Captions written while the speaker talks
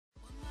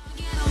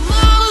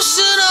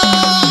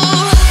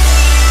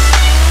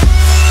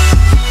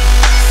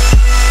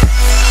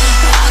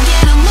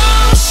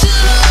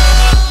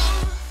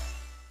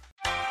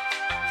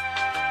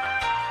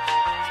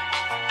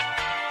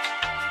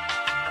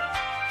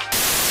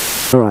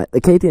Alright,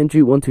 the KTM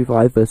Duke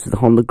 125 versus the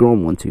Honda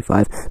Grom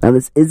 125. Now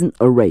this isn't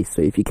a race,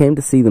 so if you came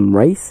to see them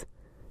race,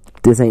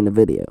 this ain't a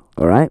video,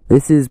 alright?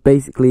 This is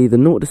basically the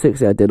 0 to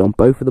 60 I did on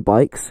both of the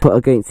bikes, put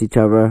against each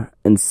other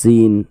and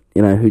seeing,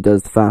 you know, who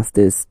does the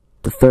fastest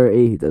to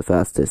 30, who does the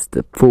fastest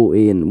to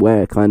 40, and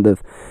where it kind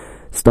of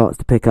starts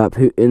to pick up,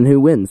 who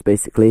wins,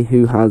 basically,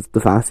 who has the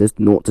fastest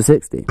 0 to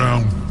 60.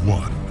 Round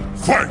 1,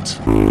 fight!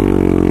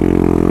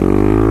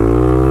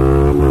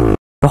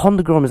 The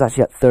Honda Grom is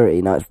actually at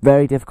 30. Now, it's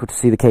very difficult to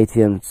see the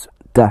KTM's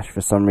dash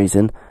for some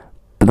reason,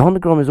 but the Honda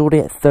Grom is already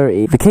at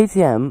 30. The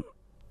KTM,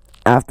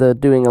 after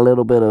doing a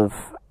little bit of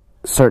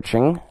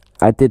searching,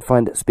 I did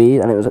find its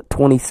speed, and it was at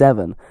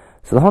 27.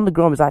 So the Honda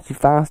Grom is actually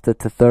faster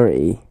to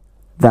 30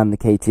 than the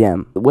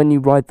KTM. When you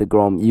ride the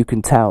Grom, you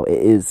can tell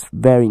it is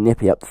very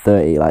nippy up to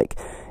 30. Like,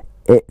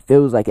 it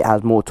feels like it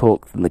has more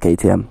torque than the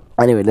KTM.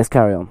 Anyway, let's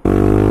carry on.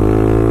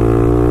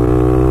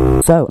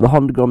 So, the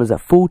Honda Grom is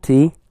at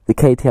 40. The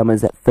KTM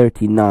is at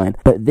 39,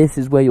 but this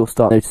is where you'll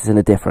start noticing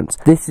a difference.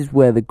 This is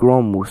where the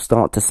Grom will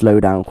start to slow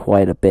down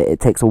quite a bit.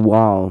 It takes a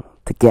while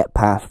to get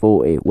past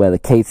 40, where the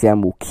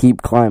KTM will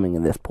keep climbing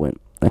at this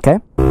point, okay?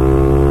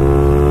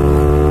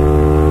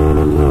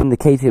 And the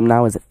KTM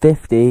now is at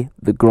 50,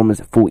 the Grom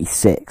is at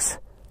 46,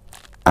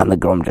 and the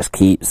Grom just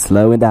keeps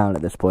slowing down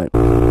at this point.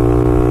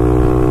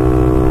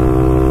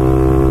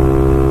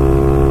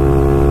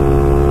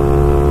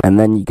 And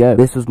then you go.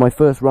 This was my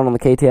first run on the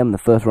KTM, the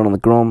first run on the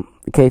Grom.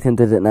 The KTM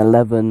did it in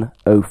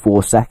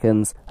 11:04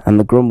 seconds, and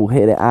the Grom will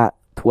hit it at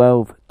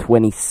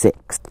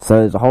 12:26. So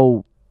there's a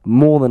whole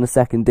more than a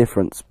second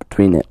difference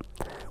between it,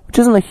 which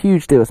isn't a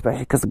huge deal, especially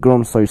because the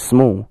Grom's so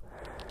small.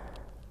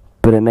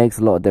 But it makes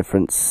a lot of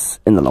difference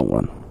in the long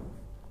run.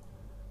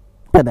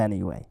 But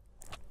anyway,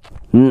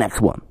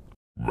 next one.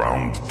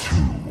 Round 2,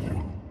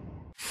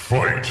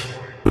 fight!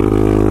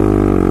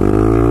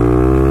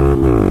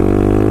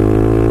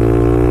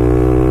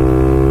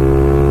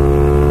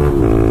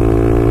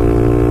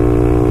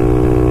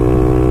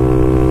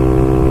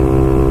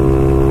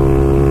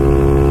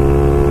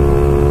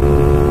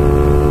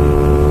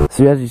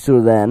 So as you saw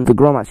then, the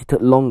Grom actually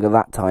took longer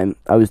that time.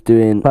 I was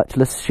doing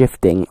clutchless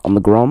shifting on the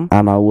Grom,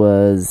 and I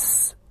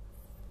was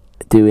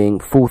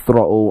doing full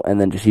throttle and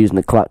then just using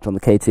the clutch on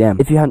the KTM.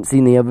 If you hadn't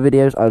seen the other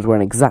videos, I was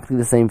wearing exactly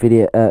the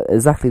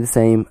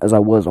same as I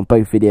was on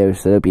both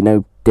videos, so there'd be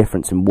no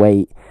difference in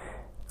weight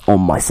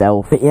on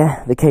myself. But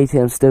yeah, the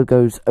KTM still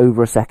goes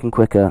over a second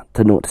quicker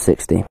to 0 to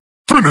 60.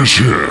 Finish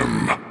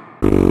him!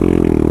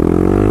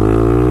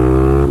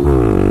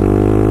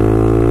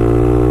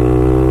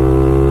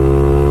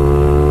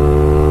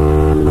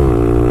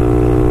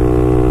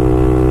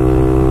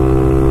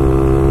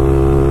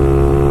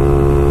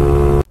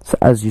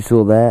 As you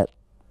saw there,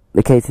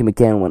 the KTM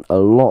again went a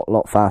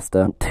lot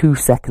faster, 2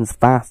 seconds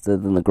faster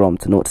than the Grom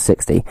to 0 to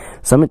 60.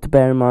 Something to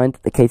bear in mind,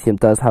 the KTM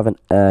does have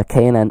a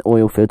K&N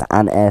oil filter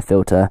and air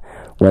filter,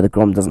 where the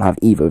Grom doesn't have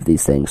either of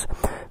these things.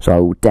 So I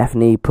will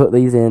definitely put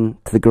these in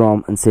to the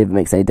Grom and see if it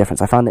makes any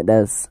difference. I found it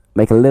does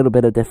make a little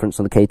bit of difference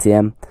on the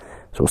KTM,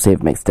 so we'll see if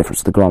it makes a difference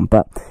to the Grom.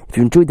 But if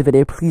you enjoyed the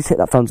video, please hit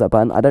that thumbs up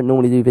button. I don't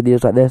normally do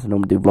videos like this, I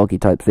normally do vloggy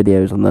type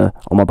videos on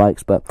my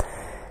bikes, but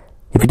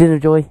if you did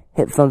enjoy,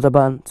 hit the thumbs up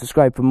button,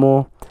 subscribe for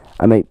more.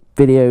 I make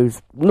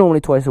videos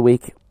normally twice a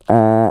week.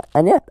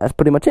 And yeah, that's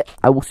pretty much it.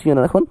 I will see you in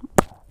the next one.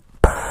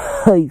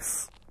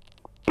 Peace.